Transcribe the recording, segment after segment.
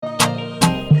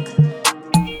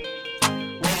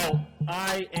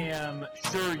I am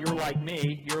sure you're like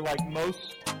me. You're like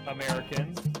most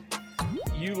Americans.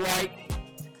 You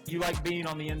like being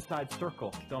on the inside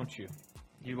circle, don't you?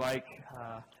 You like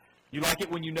it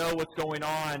when you know what's going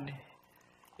on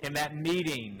in that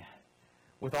meeting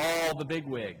with all the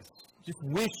bigwigs. Just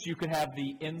wish you could have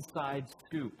the inside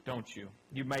scoop, don't you?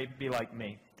 You may be like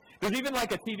me. There's even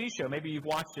like a TV show. Maybe you've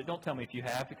watched it. Don't tell me if you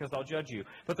have because I'll judge you.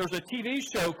 But there's a TV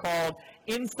show called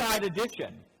Inside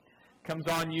Edition. Comes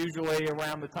on usually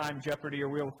around the time Jeopardy or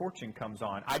Wheel of Fortune comes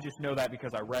on. I just know that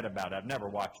because I read about it. I've never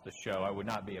watched the show. I would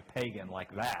not be a pagan like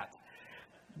that.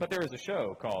 But there is a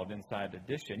show called Inside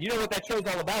Edition. You know what that show's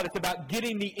all about? It's about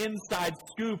getting the inside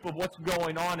scoop of what's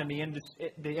going on in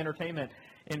the entertainment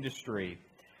industry.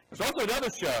 There's also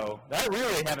another show that I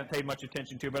really haven't paid much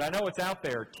attention to, but I know it's out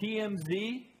there.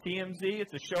 TMZ.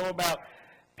 It's a show about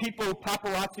people,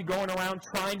 paparazzi, going around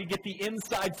trying to get the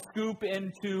inside scoop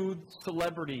into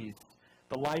celebrities,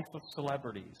 the life of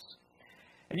celebrities.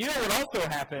 And you know what also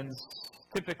happens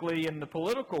typically in the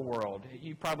political world?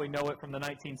 You probably know it from the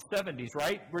 1970s,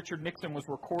 right? Richard Nixon was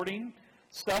recording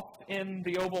stuff in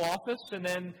the Oval Office, and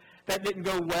then that didn't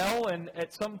go well, and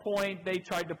at some point they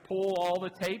tried to pull all the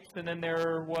tapes, and then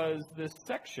there was this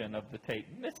section of the tape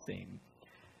missing.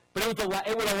 But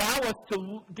it would allow us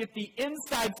to get the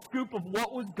inside scoop of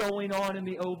what was going on in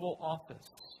the Oval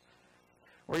Office.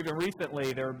 Or even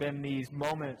recently, there have been these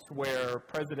moments where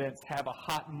presidents have a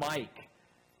hot mic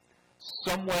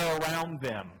somewhere around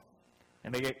them,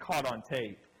 and they get caught on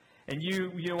tape. And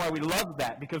you know why we love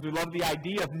that? Because we love the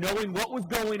idea of knowing what was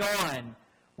going on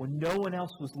when no one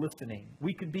else was listening.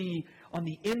 We could be on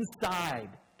the inside,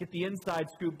 get the inside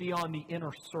scoop, be on the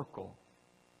inner circle.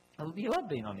 You love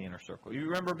being on the inner circle. You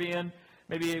remember being,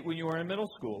 maybe when you were in middle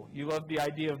school, you loved the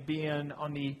idea of being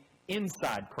on the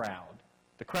inside crowd,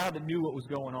 the crowd that knew what was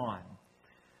going on.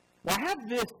 Well, I have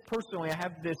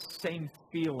this same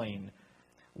feeling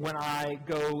when I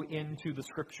go into the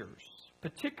Scriptures,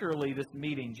 particularly this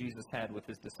meeting Jesus had with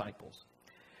his disciples.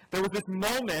 There was this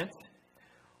moment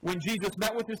when Jesus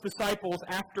met with his disciples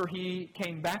after he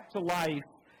came back to life,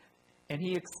 and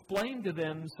he explained to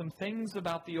them some things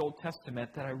about the Old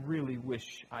Testament that I really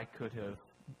wish I could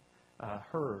have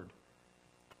heard.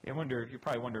 You're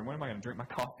probably wondering, when am I going to drink my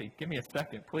coffee? Give me a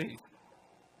second, please.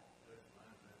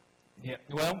 Yeah,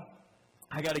 well,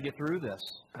 I got to get through this.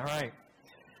 All right.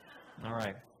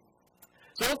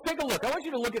 So let's take a look. I want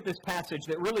you to look at this passage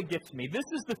that really gets me. This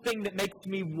is the thing that makes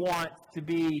me want to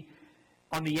be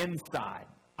on the inside.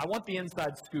 I want the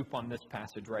inside scoop on this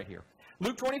passage right here.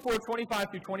 Luke 24, 25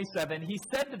 through 27, he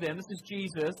said to them, this is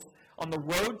Jesus on the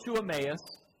road to Emmaus.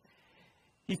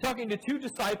 He's talking to two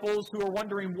disciples who are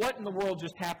wondering what in the world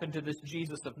just happened to this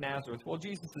Jesus of Nazareth. Well,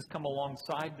 Jesus has come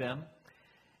alongside them,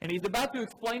 and he's about to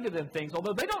explain to them things,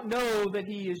 although they don't know that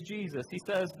he is Jesus. He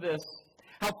says this,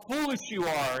 how foolish you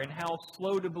are and how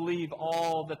slow to believe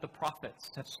all that the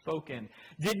prophets have spoken.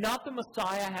 Did not the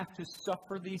Messiah have to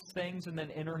suffer these things and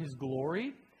then enter his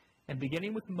glory? And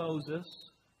beginning with Moses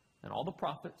and all the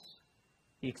prophets,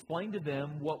 he explained to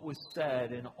them what was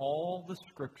said in all the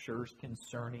Scriptures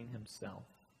concerning himself.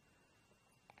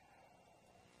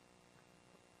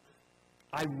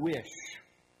 I wish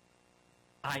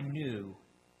I knew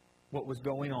what was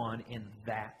going on in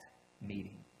that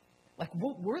meeting. Like,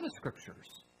 what were the Scriptures?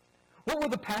 What were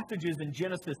the passages in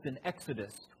Genesis and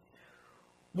Exodus?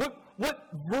 What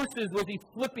verses was he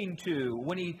flipping to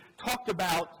when he talked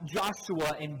about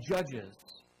Joshua and Judges?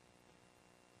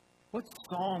 What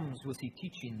Psalms was he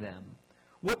teaching them?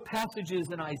 What passages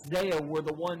in Isaiah were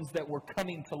the ones that were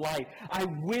coming to light? I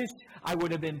wish I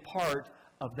would have been part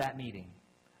of that meeting.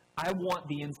 I want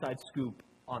the inside scoop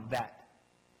on that.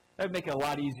 That would make it a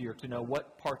lot easier to know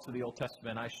what parts of the Old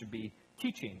Testament I should be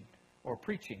teaching or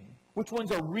preaching. Which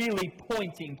ones are really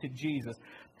pointing to Jesus?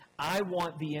 I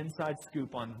want the inside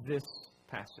scoop on this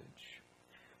passage.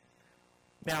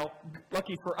 Now,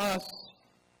 lucky for us,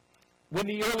 when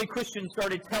the early Christians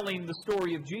started telling the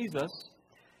story of Jesus,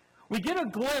 we get a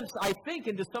glimpse, I think,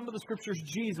 into some of the Scriptures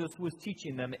Jesus was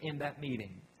teaching them in that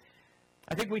meeting.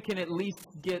 I think we can at least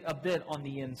get a bit on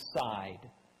the inside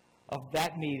of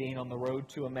that meeting on the road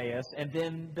to Emmaus, and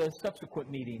then the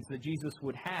subsequent meetings that Jesus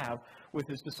would have with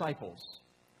his disciples.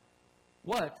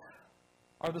 What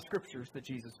are the Scriptures that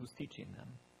Jesus was teaching them?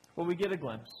 Well, we get a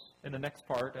glimpse in the next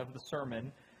part of the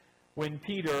sermon when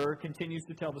Peter continues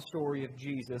to tell the story of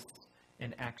Jesus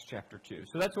in Acts chapter 2.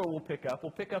 So that's where we'll pick up.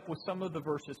 We'll pick up with some of the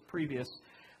verses previous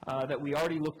that we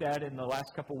already looked at in the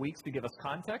last couple weeks to give us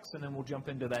context, and then we'll jump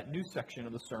into that new section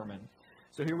of the sermon.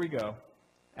 So here we go.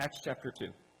 Acts chapter 2.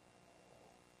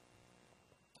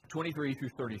 23 through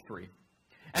 33.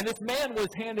 And this man was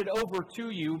handed over to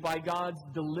you by God's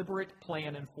deliberate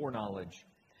plan and foreknowledge.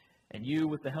 And you,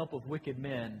 with the help of wicked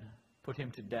men, put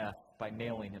him to death by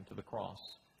nailing him to the cross.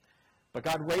 But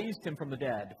God raised him from the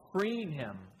dead, freeing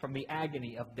him from the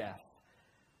agony of death,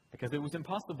 because it was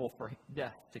impossible for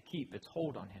death to keep its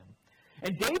hold on him.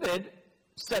 And David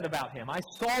said about him, I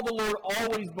saw the Lord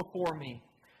always before me.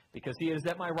 Because he is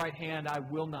at my right hand, I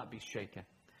will not be shaken.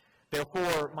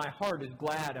 Therefore, my heart is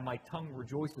glad and my tongue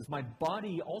rejoices. My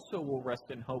body also will rest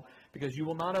in hope, because you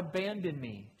will not abandon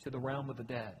me to the realm of the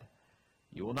dead.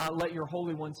 You will not let your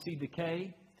Holy One see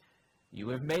decay. You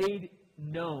have made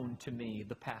known to me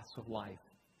the paths of life.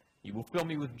 You will fill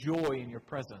me with joy in your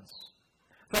presence.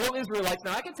 Fellow Israelites,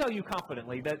 now I can tell you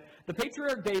confidently that the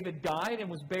patriarch David died and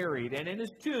was buried, and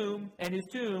his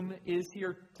tomb is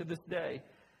here to this day.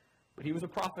 But he was a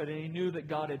prophet, and he knew that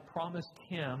God had promised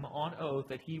him on oath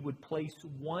that he would place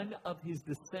one of his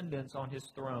descendants on his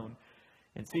throne.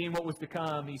 And seeing what was to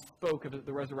come, he spoke of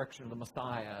the resurrection of the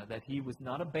Messiah, that he was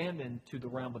not abandoned to the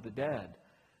realm of the dead,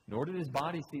 nor did his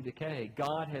body see decay.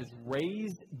 God has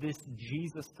raised this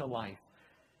Jesus to life,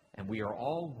 and we are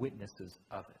all witnesses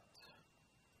of it.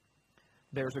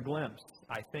 There's a glimpse,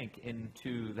 I think,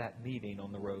 into that meeting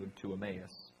on the road to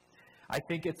Emmaus. I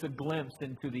think it's a glimpse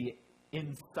into the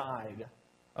inside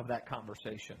of that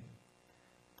conversation.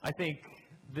 I think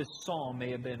this psalm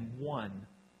may have been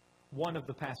one of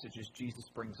the passages Jesus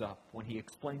brings up when he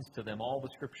explains to them all the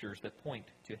scriptures that point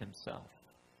to himself.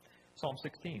 Psalm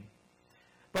 16.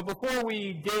 But before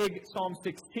we dig Psalm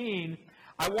 16,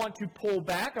 I want to pull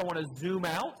back, I want to zoom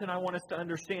out, and I want us to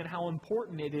understand how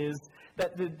important it is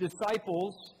that the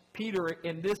disciples, Peter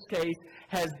in this case,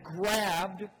 has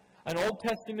grabbed an Old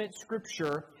Testament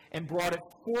scripture and brought it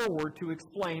forward to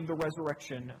explain the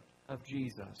resurrection of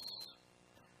Jesus.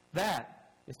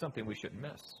 That is something we shouldn't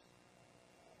miss.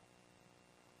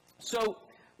 So,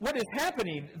 what is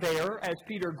happening there as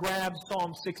Peter grabs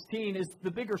Psalm 16 is the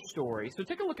bigger story. So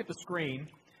take a look at the screen.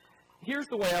 Here's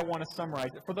the way I want to summarize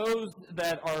it. For those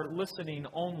that are listening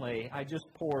only, I just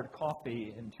poured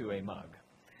coffee into a mug.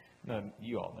 No,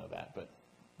 you all know that, but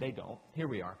they don't. Here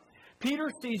we are.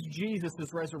 Peter sees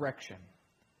Jesus' resurrection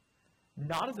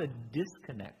not as a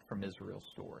disconnect from Israel's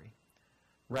story.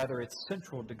 Rather, it's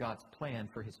central to God's plan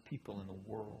for his people in the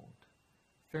world.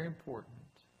 Very important.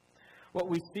 What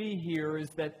we see here is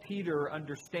that Peter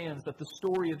understands that the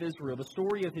story of Israel, the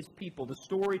story of his people, the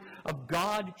story of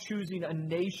God choosing a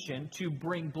nation to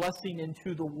bring blessing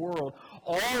into the world,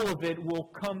 all of it will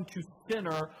come to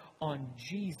center on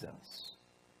Jesus.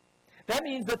 That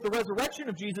means that the resurrection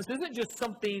of Jesus isn't just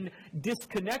something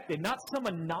disconnected, not some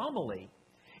anomaly.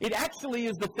 It actually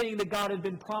is the thing that God had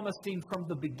been promising from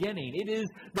the beginning. It is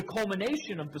the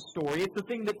culmination of the story. It's the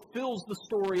thing that fills the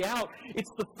story out. It's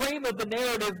the frame of the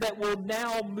narrative that will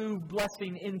now move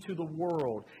blessing into the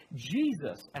world.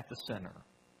 Jesus at the center.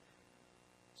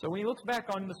 So when he looks back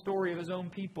on the story of his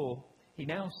own people, he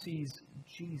now sees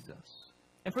Jesus.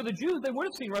 And for the Jews, they would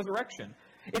have seen resurrection.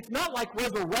 It's not like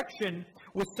resurrection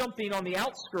was something on the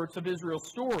outskirts of Israel's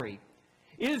story.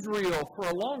 Israel, for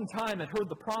a long time, had heard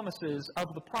the promises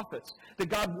of the prophets that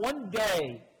God one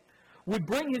day would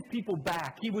bring his people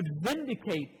back. He would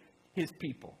vindicate his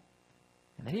people.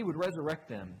 And that he would resurrect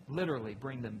them, literally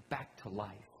bring them back to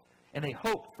life. And they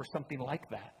hoped for something like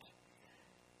that.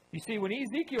 You see, when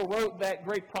Ezekiel wrote that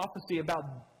great prophecy about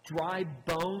dry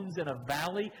bones in a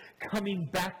valley coming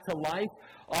back to life,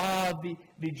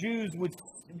 the Jews would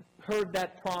heard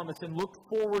that promise and looked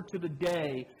forward to the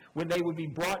day when they would be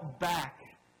brought back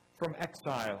from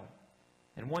exile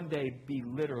and one day be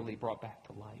literally brought back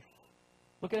to life.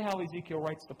 Look at how Ezekiel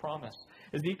writes the promise.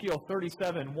 Ezekiel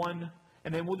 37, 1,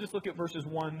 and then we'll just look at verses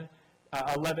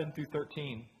 11 through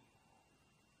 13.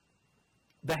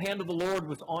 The hand of the Lord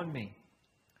was on me,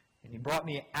 and he brought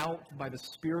me out by the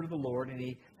Spirit of the Lord, and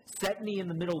he set me in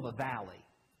the middle of a valley.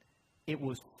 It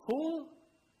was full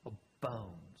of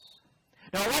bones.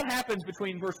 Now, what happens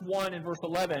between verse 1 and verse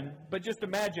 11? But just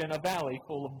imagine a valley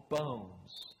full of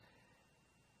bones.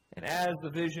 And as the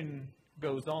vision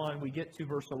goes on, we get to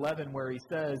verse 11 where he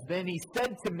says, Then he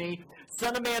said to me,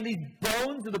 Son of man, these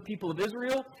bones of the people of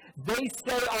Israel, they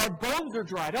say, Our bones are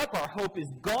dried up, our hope is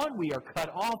gone, we are cut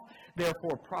off.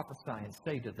 Therefore prophesy and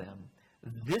say to them,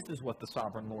 This is what the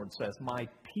sovereign Lord says, My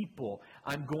people,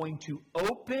 I'm going to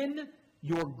open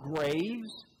your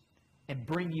graves and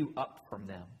bring you up from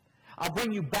them. I'll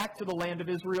bring you back to the land of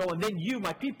Israel, and then you,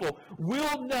 my people,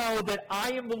 will know that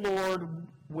I am the Lord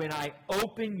when I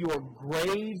open your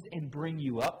graves and bring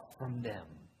you up from them.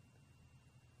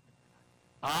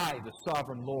 I, the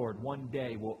sovereign Lord, one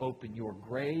day will open your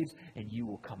graves, and you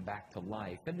will come back to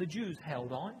life. And the Jews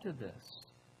held on to this.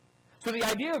 So the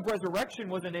idea of resurrection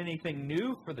wasn't anything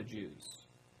new for the Jews.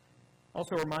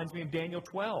 Also reminds me of Daniel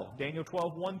 12. Daniel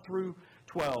 12, 1 through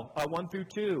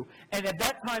 2. And at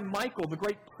that time, Michael, the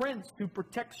great prince who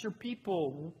protects your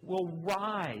people, will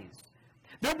rise.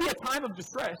 There'll be a time of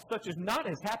distress, such as not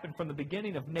has happened from the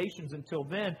beginning of nations until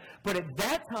then. But at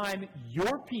that time,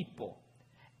 your people,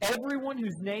 everyone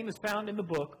whose name is found in the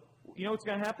book, you know what's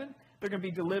going to happen? They're going to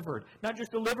be delivered. Not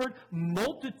just delivered,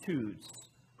 multitudes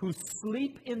who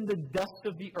sleep in the dust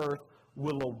of the earth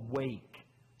will awake,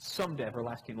 some to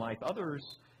everlasting life, others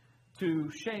to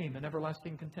shame and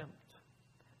everlasting contempt.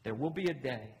 There will be a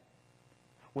day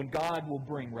when God will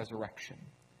bring resurrection.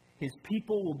 His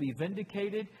people will be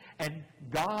vindicated, and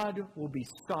God will be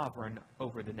sovereign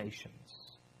over the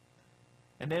nations.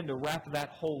 And then to wrap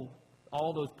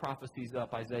all those prophecies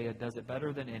up, Isaiah does it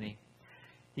better than any.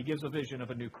 He gives a vision of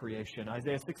a new creation.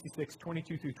 Isaiah 66,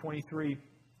 22 through 23,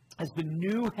 as the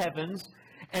new heavens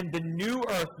and the new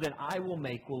earth that I will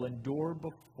make will endure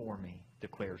before me,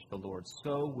 declares the Lord.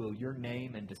 So will your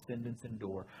name and descendants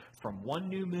endure. From one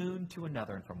new moon to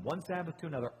another, and from one Sabbath to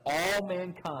another, all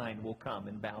mankind will come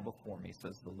and bow before me,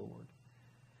 says the Lord.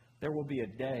 There will be a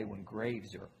day when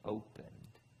graves are opened,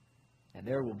 and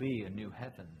there will be a new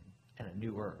heaven and a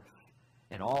new earth,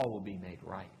 and all will be made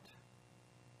right.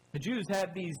 The Jews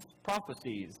had these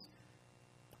prophecies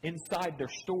inside their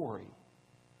story.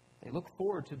 They look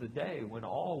forward to the day when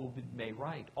all will be made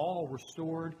right, all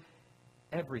restored,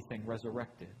 everything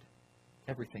resurrected,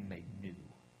 everything made new.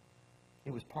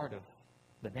 It was part of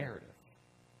the narrative,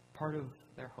 part of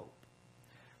their hope.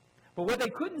 But what they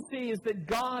couldn't see is that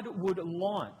God would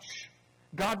launch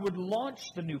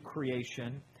the new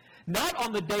creation, not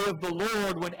on the day of the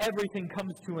Lord when everything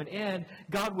comes to an end.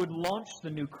 God would launch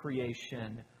the new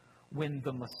creation when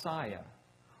the Messiah,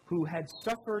 who had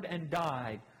suffered and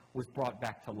died, was brought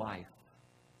back to life.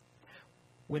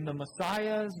 When the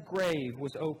Messiah's grave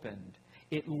was opened,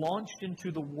 it launched into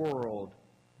the world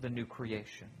the new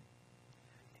creation.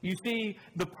 You see,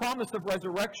 the promise of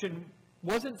resurrection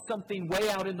wasn't something way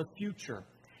out in the future.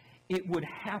 It would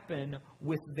happen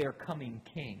with their coming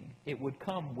King. It would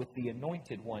come with the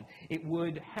Anointed One. It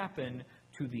would happen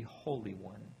to the Holy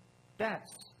One.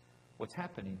 That's what's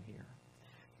happening here.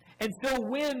 And so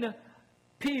when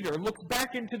Peter looks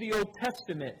back into the Old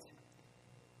Testament,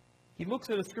 he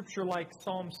looks at a scripture like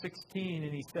Psalm 16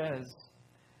 and he says,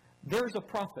 there's a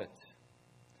prophet.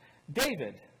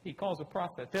 David, he calls a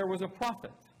prophet. There was a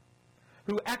prophet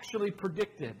who actually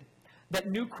predicted that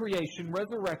new creation,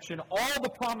 resurrection, all the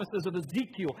promises of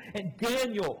Ezekiel and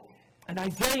Daniel and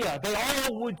Isaiah, they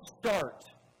all would start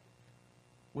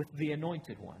with the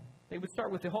Anointed One. They would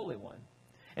start with the Holy One.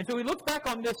 And so he looks back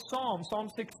on this psalm, Psalm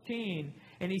 16,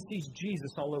 and he sees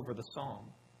Jesus all over the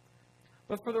psalm.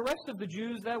 But for the rest of the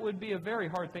Jews, that would be a very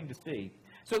hard thing to see.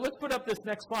 So let's put up this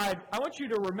next slide. I want you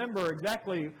to remember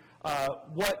exactly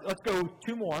let's go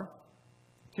two more.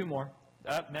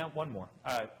 Now one more.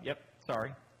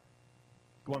 Sorry.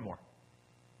 One more.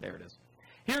 There it is.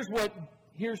 Here's what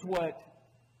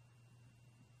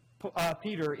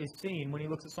Peter is seeing when he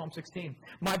looks at Psalm 16.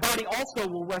 My body also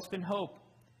will rest in hope,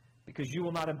 because you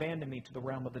will not abandon me to the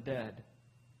realm of the dead.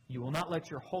 You will not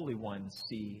let your Holy One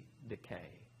see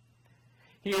decay.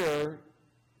 Here,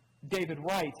 David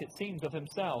writes, it seems, of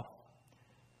himself.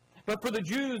 But for the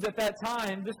Jews at that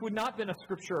time, this would not have been a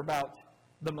scripture about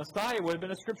the Messiah. It would have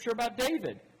been a scripture about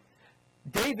David.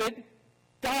 David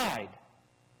died,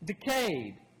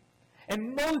 decayed.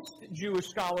 And most Jewish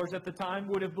scholars at the time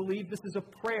would have believed this is a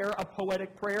prayer, a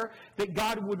poetic prayer, that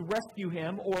God would rescue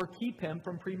him or keep him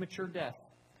from premature death.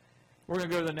 We're going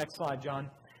to go to the next slide, John.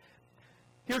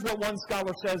 Here's what one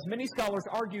scholar says. Many scholars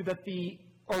argue that the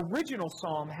original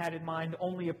psalm had in mind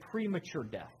only a premature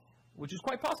death, which is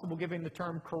quite possible given the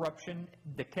term corruption,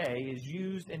 decay, is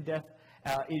used and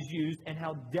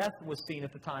how death was seen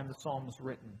at the time the psalm was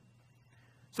written.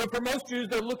 So for most Jews,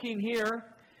 they're looking here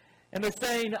and they're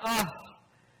saying,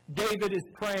 David is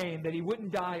praying that he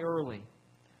wouldn't die early.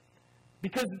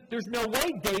 Because there's no way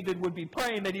David would be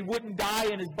praying that he wouldn't die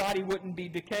and his body wouldn't be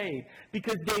decayed.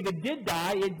 Because David did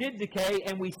die, it did decay,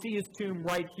 and we see his tomb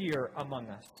right here among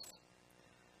us.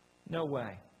 No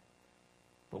way.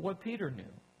 But what Peter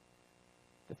knew,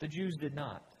 that the Jews did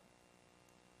not,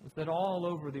 was that all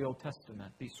over the Old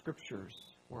Testament, these scriptures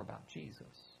were about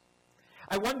Jesus.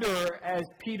 I wonder, as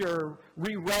Peter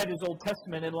reread his Old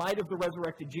Testament, in light of the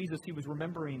resurrected Jesus, he was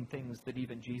remembering things that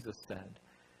even Jesus said.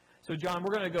 So, John,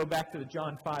 we're going to go back to the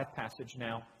John 5 passage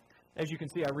now. As you can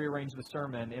see, I rearranged the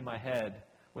sermon in my head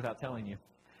without telling you.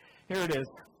 Here it is,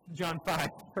 John 5,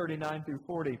 39 through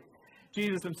 40.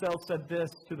 Jesus himself said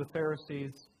this to the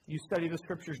Pharisees, you study the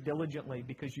scriptures diligently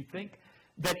because you think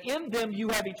that in them you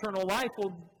have eternal life.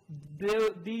 Well,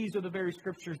 these are the very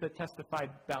scriptures that testified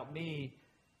about me,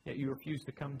 yet you refuse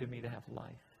to come to me to have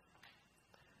life.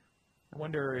 I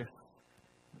wonder if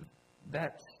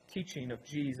that teaching of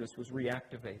Jesus was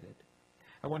reactivated.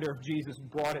 I wonder if Jesus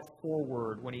brought it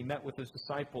forward when he met with his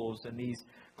disciples in these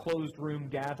closed room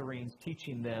gatherings,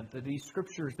 teaching them that these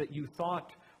scriptures that you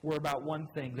thought were about one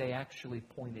thing, they actually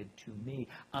pointed to me.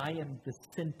 I am the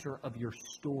center of your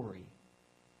story.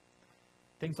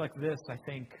 Things like this, I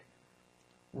think,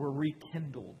 were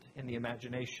rekindled in the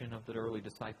imagination of the early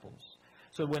disciples.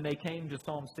 So when they came to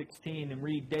Psalm 16 and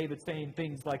read David saying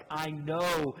things like, I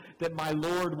know that my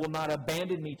Lord will not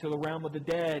abandon me to the realm of the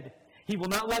dead. He will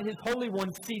not let his Holy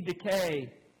One see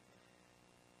decay.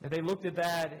 And they looked at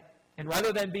that, and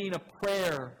rather than being a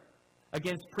prayer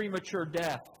against premature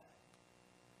death,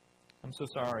 I'm so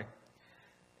sorry.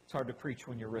 It's hard to preach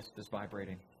when your wrist is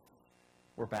vibrating.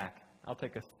 We're back. I'll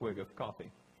take a swig of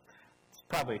coffee. It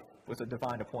probably was a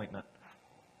divine appointment.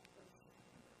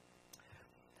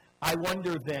 I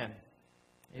wonder then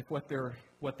if what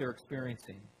they're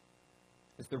experiencing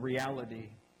is the reality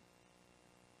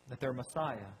that their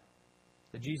Messiah,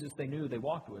 the Jesus they knew they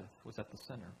walked with, was at the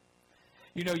center.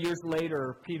 You know, years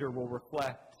later, Peter will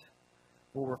reflect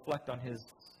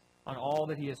on all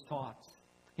that he has taught.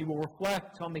 He will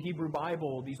reflect on the Hebrew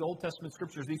Bible, these Old Testament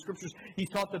scriptures, these scriptures he's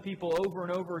taught the people over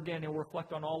and over again. He'll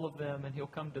reflect on all of them, and he'll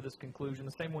come to this conclusion,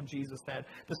 the same one Jesus had,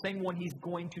 the same one he's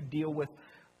going to deal with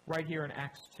right here in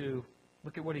Acts 2.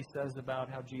 Look at what he says about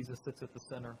how Jesus sits at the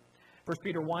center. 1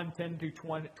 Peter 1, 10 through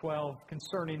 12,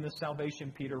 concerning this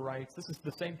salvation, Peter writes. This is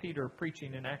the same Peter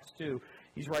preaching in Acts 2.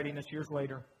 He's writing this years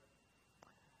later.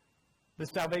 The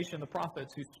salvation, the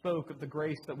prophets who spoke of the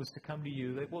grace that was to come to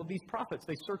you. These prophets,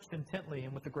 they searched intently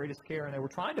and with the greatest care, and they were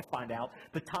trying to find out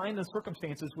the time and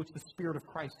circumstances which the Spirit of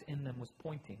Christ in them was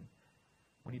pointing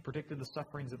when he predicted the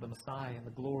sufferings of the Messiah and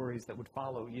the glories that would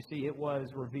follow. You see, it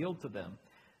was revealed to them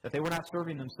that they were not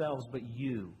serving themselves, but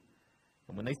you.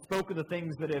 And when they spoke of the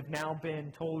things that have now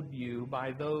been told you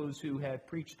by those who have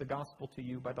preached the gospel to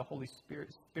you by the Holy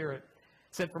Spirit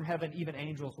sent from heaven, even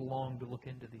angels long to look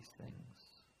into these things.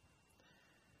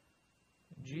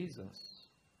 Jesus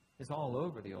is all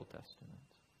over the Old Testament.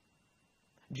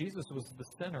 Jesus was the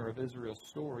center of Israel's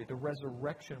story. The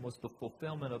resurrection was the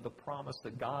fulfillment of the promise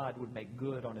that God would make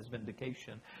good on his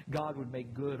vindication. God would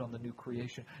make good on the new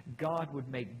creation. God would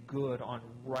make good on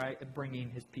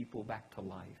bringing his people back to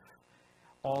life.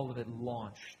 All of it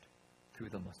launched through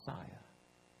the Messiah.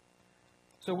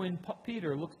 So when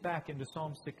Peter looks back into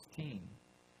Psalm 16,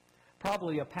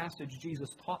 probably a passage Jesus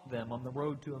taught them on the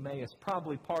road to Emmaus,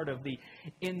 probably part of the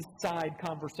inside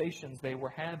conversations they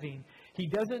were having. He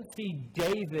doesn't see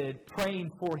David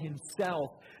praying for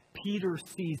himself. Peter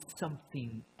sees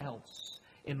something else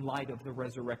in light of the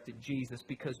resurrected Jesus,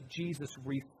 because Jesus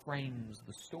reframes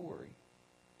the story.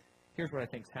 Here's what I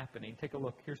think is happening. Take a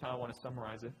look. Here's how I want to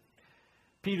summarize it.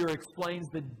 Peter explains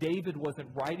that David wasn't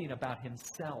writing about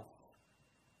himself,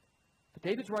 but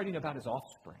David's writing about his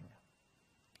offspring.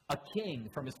 A king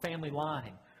from his family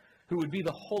line who would be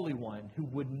the Holy One, who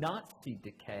would not see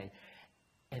decay.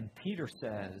 And Peter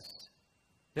says,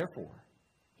 therefore,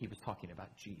 he was talking about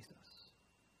Jesus.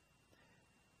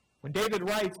 When David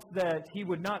writes that he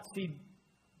would not see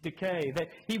decay, that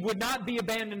he would not be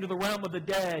abandoned to the realm of the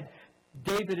dead,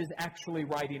 David is actually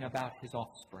writing about his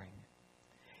offspring.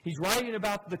 He's writing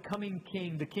about the coming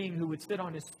king, the king who would sit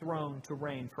on his throne to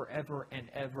reign forever and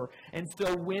ever. And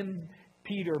so when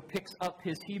Peter picks up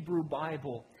his Hebrew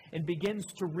Bible and begins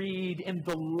to read in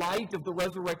the light of the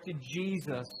resurrected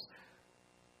Jesus,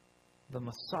 the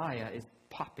Messiah is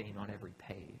popping on every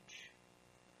page.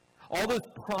 All those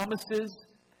promises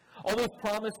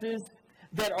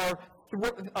that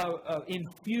are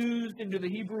infused into the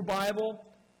Hebrew Bible,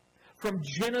 from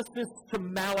Genesis to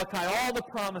Malachi, all the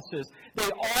promises, they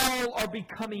all are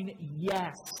becoming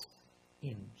yes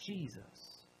in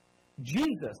Jesus.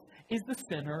 Jesus is the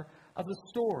center of the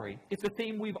story. It's a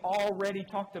theme we've already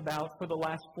talked about for the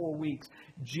last 4 weeks.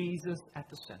 Jesus at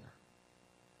the center.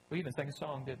 We even sang a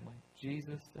song, didn't we?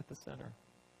 Jesus at the center.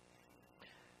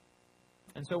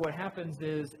 And so what happens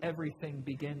is everything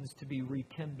begins to be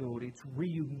rekindled. It's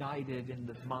reunited in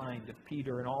the mind of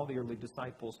Peter and all the early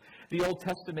disciples. The Old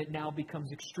Testament now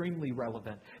becomes extremely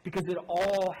relevant because it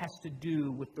all has to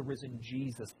do with the risen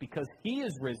Jesus. Because he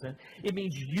is risen, it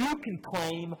means you can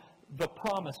claim the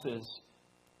promises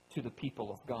to the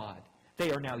people of God.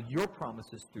 They are now your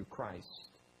promises through Christ.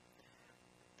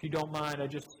 If you don't mind, I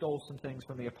just stole some things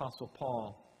from the Apostle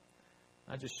Paul.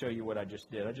 I'll just show you what I just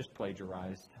did. I just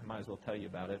plagiarized. I might as well tell you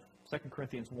about it. 2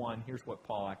 Corinthians 1, here's what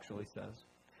Paul actually says.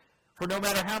 For no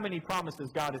matter how many promises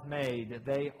God has made,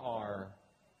 they are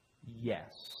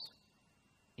yes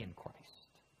in Christ.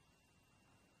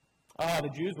 The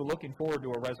Jews were looking forward to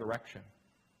a resurrection.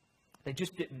 They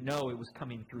just didn't know it was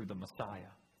coming through the Messiah.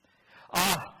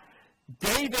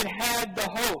 David had the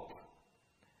hope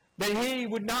that he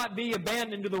would not be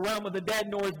abandoned to the realm of the dead,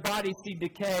 nor his body see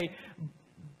decay,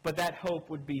 but that hope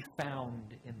would be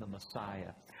found in the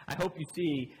Messiah. I hope you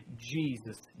see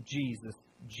Jesus, Jesus,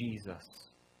 Jesus.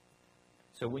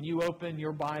 So when you open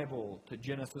your Bible to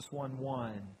Genesis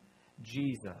 1:1,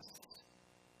 Jesus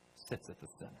sits at the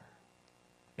center.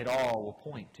 It all will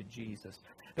point to Jesus.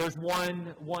 There's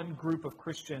one group of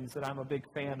Christians that I'm a big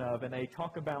fan of, and they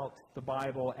talk about the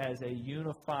Bible as a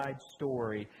unified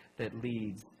story that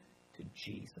leads to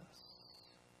Jesus.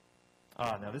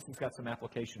 Now this has got some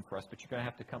application for us, but you're going to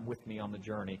have to come with me on the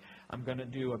journey. I'm going to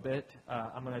do a bit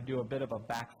of a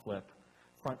backflip,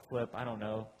 front flip. I don't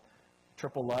know,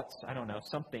 triple lutz. I don't know,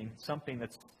 something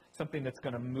that's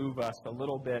going to move us a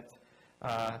little bit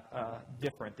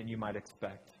different than you might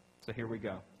expect. So here we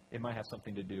go. It might have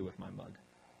something to do with my mug.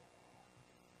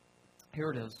 Here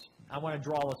it is. I want to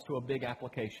draw us to a big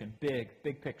application.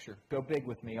 Big picture. Go big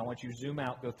with me. I want you to zoom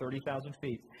out, go 30,000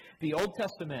 feet. The Old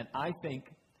Testament, I think,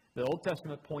 the Old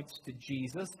Testament points to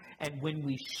Jesus, and when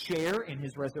we share in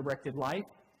his resurrected life,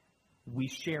 we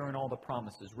share in all the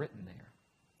promises written there.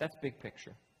 That's big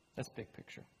picture. That's big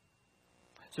picture.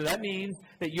 So that means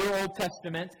that your Old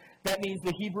Testament, that means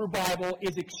the Hebrew Bible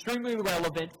is extremely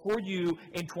relevant for you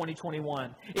in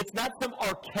 2021. It's not some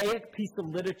archaic piece of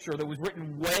literature that was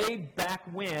written way back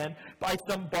when by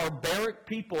some barbaric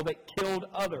people that killed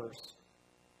others.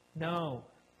 No.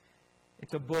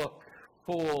 It's a book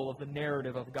full of the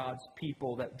narrative of God's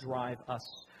people that drive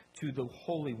us to the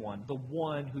Holy One, the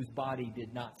one whose body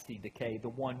did not see decay, the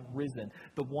one risen,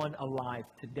 the one alive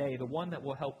today, the one that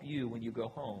will help you when you go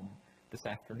home this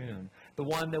afternoon, the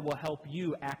one that will help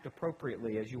you act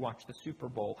appropriately as you watch the Super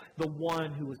Bowl, the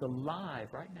one who is alive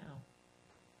right now.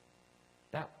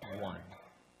 That one.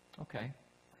 Okay.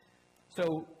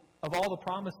 So, of all the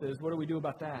promises, what do we do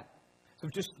about that? So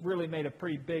we've just really made a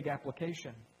pretty big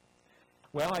application.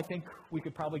 Well, I think we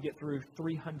could probably get through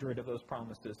 300 of those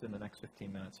promises in the next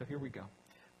 15 minutes. So here we go.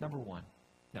 Number one.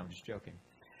 No, I'm just joking.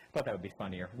 Thought that would be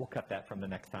funnier. We'll cut that from the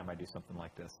next time I do something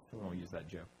like this. We won't use that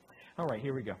joke. All right,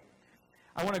 here we go.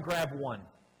 I want to grab one.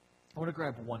 I want to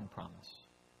grab one promise.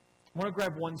 I want to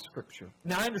grab one scripture.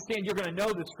 Now, I understand you're going to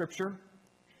know this scripture.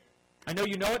 I know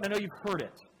you know it, and I know you've heard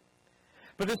it.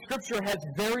 But this scripture has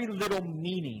very little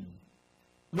meaning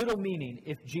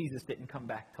if Jesus didn't come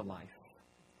back to life.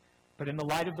 But in the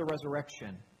light of the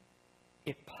resurrection,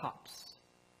 it pops.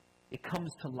 It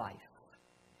comes to life.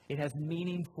 It has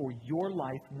meaning for your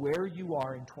life where you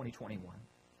are in 2021.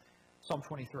 Psalm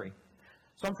 23.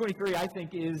 Psalm 23, I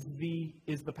think, is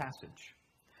the passage.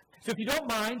 So if you don't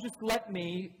mind, just let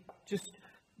me just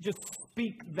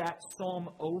speak that psalm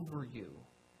over you.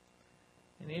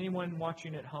 And anyone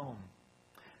watching at home,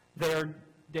 there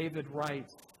David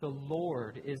writes, "The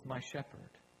Lord is my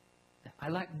shepherd. I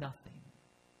lack nothing.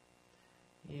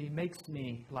 He makes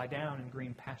me lie down in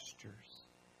green pastures.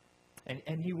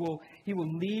 And he will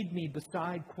lead me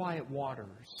beside quiet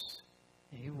waters.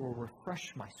 And he will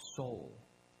refresh my soul.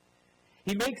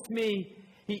 He makes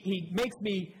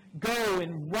me go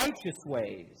in righteous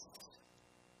ways."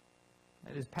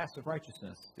 That is passive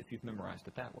righteousness, if you've memorized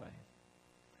it that way.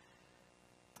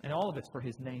 And all of it's for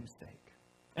his name's sake.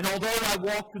 "And although I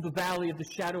walk through the valley of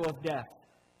the shadow of death,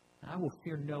 I will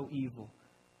fear no evil,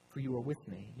 for you are with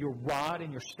me. Your rod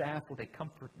and your staff, will they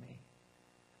comfort me.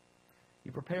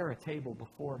 You prepare a table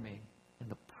before me in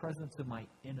the presence of my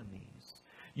enemies.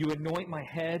 You anoint my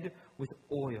head with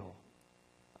oil.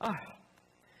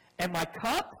 And my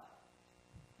cup,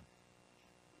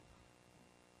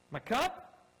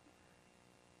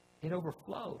 it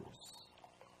overflows.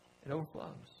 It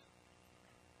overflows.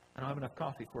 I don't have enough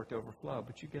coffee for it to overflow,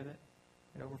 but you get it.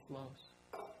 It overflows.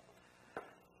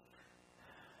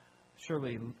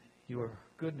 Surely your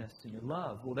goodness and your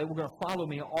love, well, they were going to follow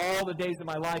me all the days of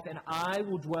my life, and I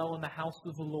will dwell in the house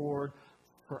of the Lord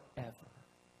forever."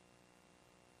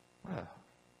 Wow.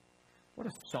 What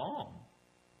a song.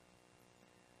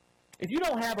 If you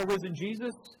don't have a risen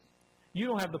Jesus, you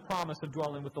don't have the promise of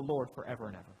dwelling with the Lord forever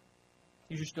and ever.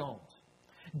 You just don't.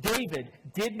 David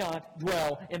did not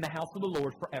dwell in the house of the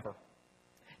Lord forever.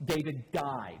 David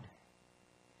died.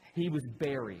 He was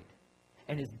buried,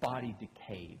 and his body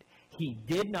decayed. He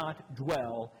did not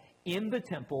dwell in the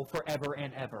temple forever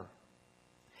and ever.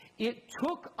 It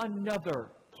took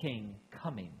another king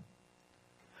coming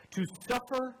to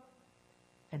suffer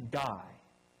and die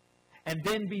and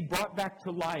then be brought back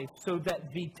to life so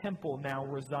that the temple now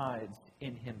resides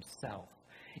in himself.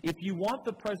 If you want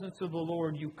the presence of the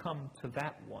Lord, you come to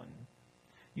that one.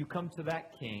 You come to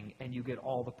that king, and you get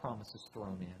all the promises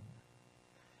thrown in.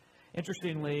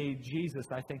 Interestingly, Jesus,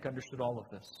 I think, understood all of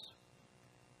this.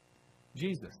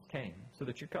 Jesus came so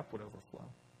that your cup would overflow,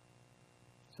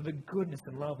 so that goodness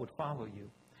and love would follow you.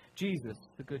 Jesus,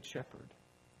 the Good Shepherd.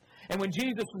 And when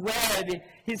Jesus read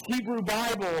his Hebrew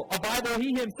Bible, a Bible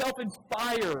he himself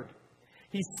inspired,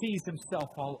 he sees himself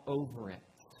all over it.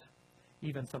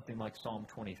 Even something like Psalm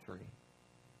 23.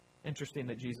 Interesting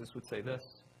that Jesus would say this.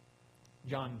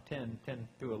 John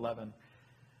 10:10-11.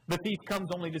 The thief comes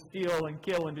only to steal and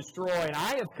kill and destroy, and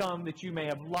I have come that you may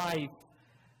have life,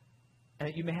 and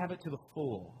that you may have it to the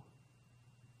full.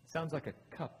 Sounds like a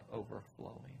cup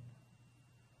overflowing.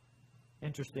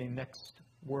 Interesting, next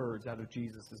words out of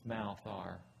Jesus' mouth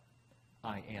are,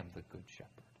 I am the Good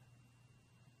Shepherd.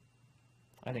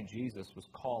 I think Jesus was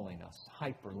calling us,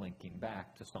 hyperlinking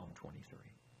back to Psalm 23.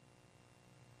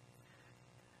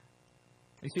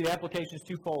 You see, the application is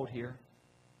twofold here.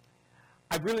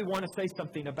 I really want to say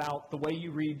something about the way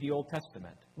you read the Old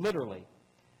Testament. Literally.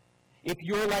 If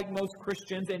you're like most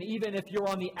Christians, and even if you're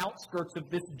on the outskirts of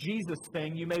this Jesus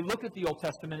thing, you may look at the Old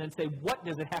Testament and say, what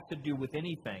does it have to do with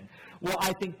anything? Well,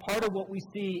 I think part of what we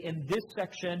see in this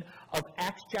section of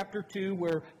Acts chapter 2,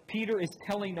 where Peter is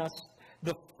telling us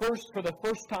for the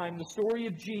first time, the story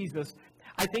of Jesus,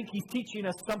 I think he's teaching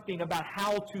us something about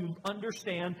how to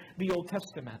understand the Old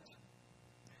Testament.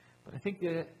 But I think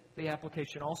the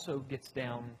application also gets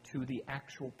down to the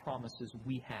actual promises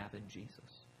we have in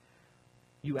Jesus.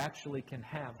 You actually can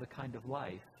have the kind of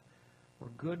life where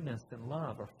goodness and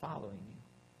love are following you.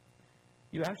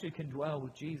 You actually can dwell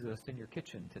with Jesus in your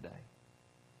kitchen today.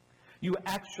 You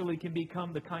actually can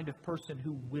become the kind of person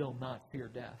who will not fear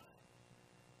death.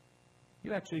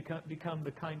 You actually become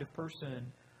the kind of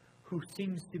person who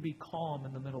seems to be calm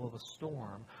in the middle of a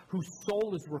storm, whose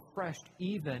soul is refreshed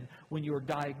even when you are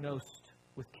diagnosed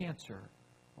with cancer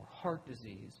or heart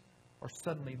disease or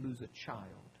suddenly lose a child.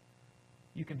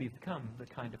 You can become the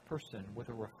kind of person with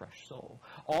a refreshed soul.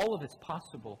 All of it's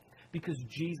possible because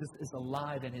Jesus is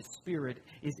alive and his Spirit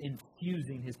is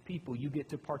infusing his people. You get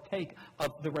to partake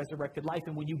of the resurrected life,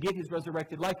 and when you get his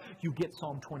resurrected life, you get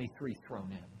Psalm 23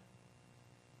 thrown in.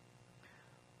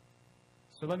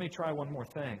 So let me try one more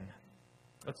thing.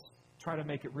 Let's try to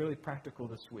make it really practical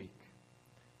this week.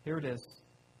 Here it is.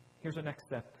 Here's the next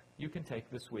step you can take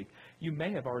this week. You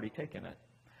may have already taken it.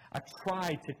 I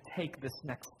tried to take this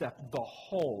next step the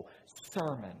whole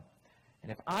sermon.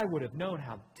 And if I would have known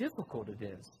how difficult it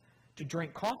is to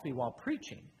drink coffee while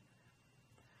preaching,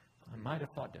 I might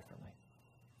have thought differently.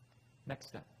 Next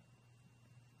step.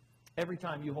 Every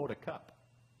time you hold a cup,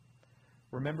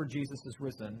 remember Jesus is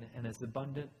risen and his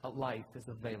abundant life is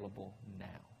available now.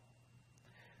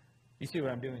 You see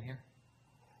what I'm doing here?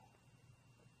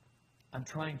 I'm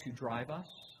trying to drive us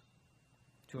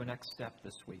to a next step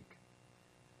this week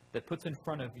that puts in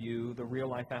front of you the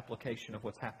real-life application of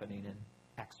what's happening in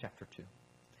Acts chapter 2.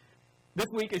 This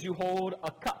week, as you hold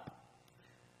a cup,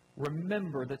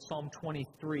 remember that Psalm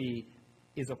 23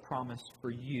 is a promise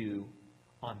for you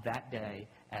on that day,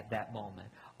 at that moment.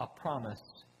 A promise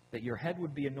that your head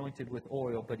would be anointed with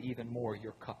oil, but even more,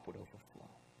 your cup would overflow.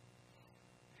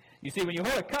 You see, when you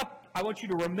hold a cup, I want you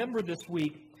to remember this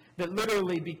week that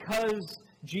literally because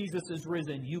Jesus is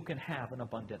risen, you can have an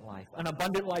abundant life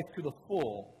to the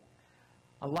full,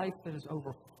 a life that is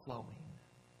overflowing.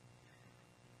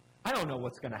 I don't know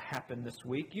what's going to happen this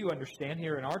week. You understand,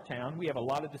 here in our town, we have a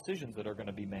lot of decisions that are going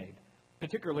to be made,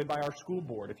 particularly by our school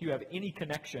board. If you have any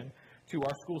connection to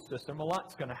our school system, a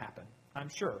lot's going to happen. I'm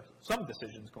sure some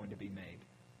decision's going to be made.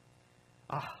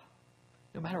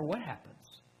 No matter what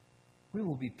happens, we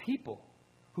will be people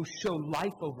who show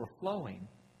life overflowing.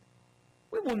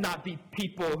 We will not be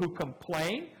people who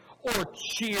complain or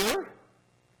cheer.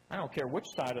 I don't care which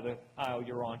side of the aisle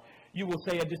you're on. You will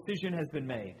say a decision has been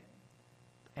made,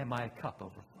 and my cup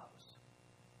overflows.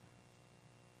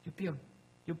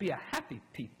 You'll be a happy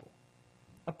people,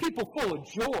 a people full of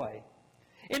joy.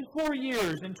 In 4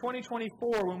 years, in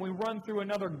 2024, when we run through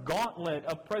another gauntlet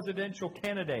of presidential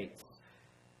candidates,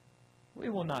 we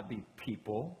will not be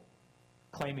people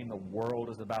claiming the world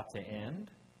is about to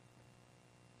end,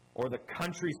 or the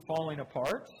country's falling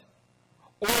apart,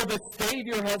 or the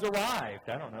Savior has arrived.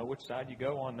 I don't know which side you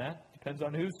go on that. Depends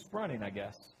on who's running, I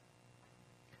guess.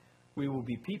 We will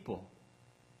be people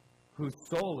whose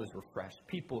soul is refreshed,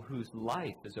 people whose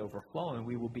life is overflowing.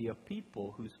 We will be a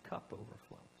people whose cup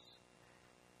overflows.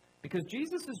 Because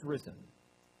Jesus is risen.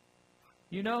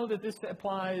 You know that this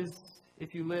applies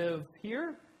if you live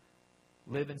here,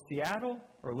 live in Seattle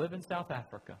or live in South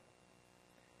Africa,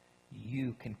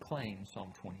 you can claim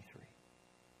Psalm 23.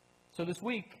 So this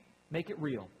week, make it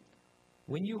real.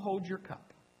 When you hold your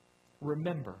cup,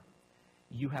 remember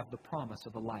you have the promise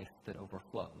of a life that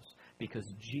overflows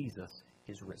because Jesus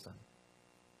is risen.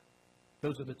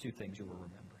 Those are the two things you were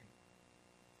remembering.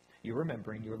 You're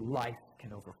remembering your life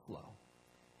can overflow,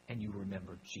 and you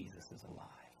remember Jesus is alive.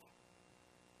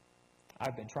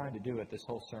 I've been trying to do it this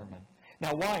whole sermon.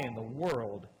 Now, why in the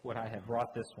world would I have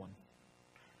brought this one?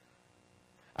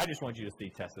 I just want you to see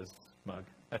Tessa's mug.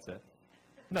 That's it.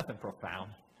 Nothing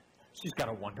profound. She's got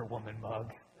a Wonder Woman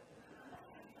mug.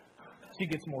 She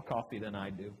gets more coffee than I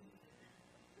do.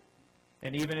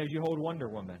 And even as you hold Wonder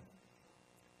Woman,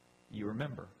 you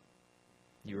remember.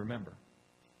 You remember.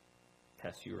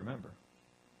 Tess, you remember.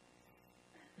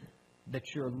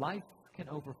 That your life can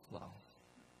overflow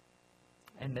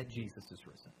and that Jesus is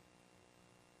risen.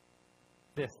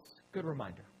 This, good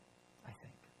reminder, I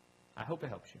think. I hope it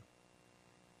helps you.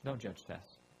 Don't judge Tess.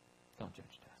 Don't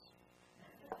judge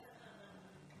Tess.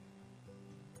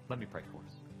 Let me pray for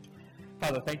us.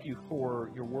 Father, thank you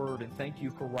for your word, and thank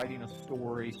you for writing a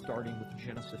story starting with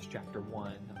Genesis chapter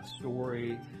 1, a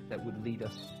story that would lead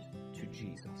us to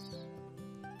Jesus.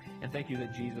 And thank you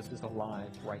that Jesus is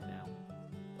alive right now.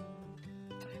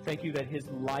 Thank you that his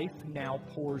life now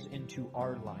pours into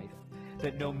our life.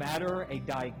 That no matter a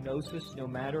diagnosis, no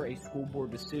matter a school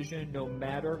board decision, no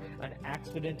matter an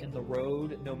accident in the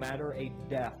road, no matter a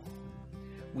death,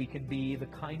 we can be the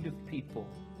kind of people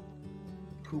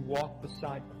who walk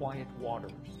beside quiet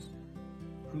waters,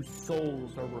 whose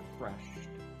souls are refreshed,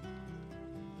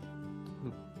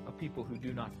 a people who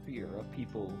do not fear, a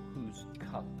people whose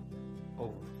cup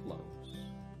overflows.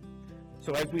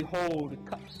 So as we hold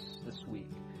cups this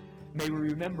week, may we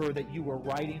remember that you are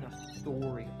writing a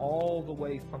story all the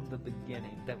way from the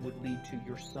beginning that would lead to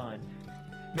your Son.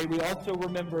 May we also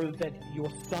remember that your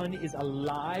Son is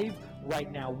alive right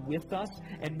now with us,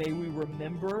 and may we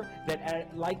remember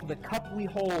that like the cup we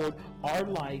hold, our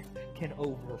life can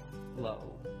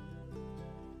overflow.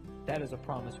 That is a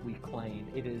promise we claim.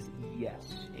 It is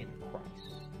yes in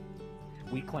Christ.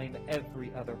 We claim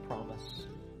every other promise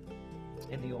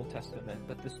in the Old Testament,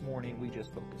 but this morning we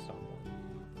just focus on one.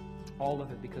 All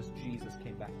of it because Jesus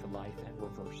came back to life and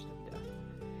reversed death.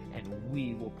 And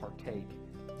we will partake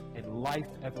in life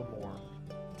evermore,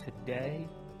 today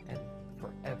and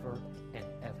forever and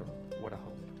ever. What a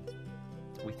hope.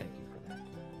 We thank you for that.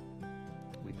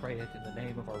 We pray it in the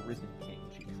name of our risen King,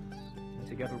 Jesus. And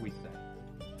together we say,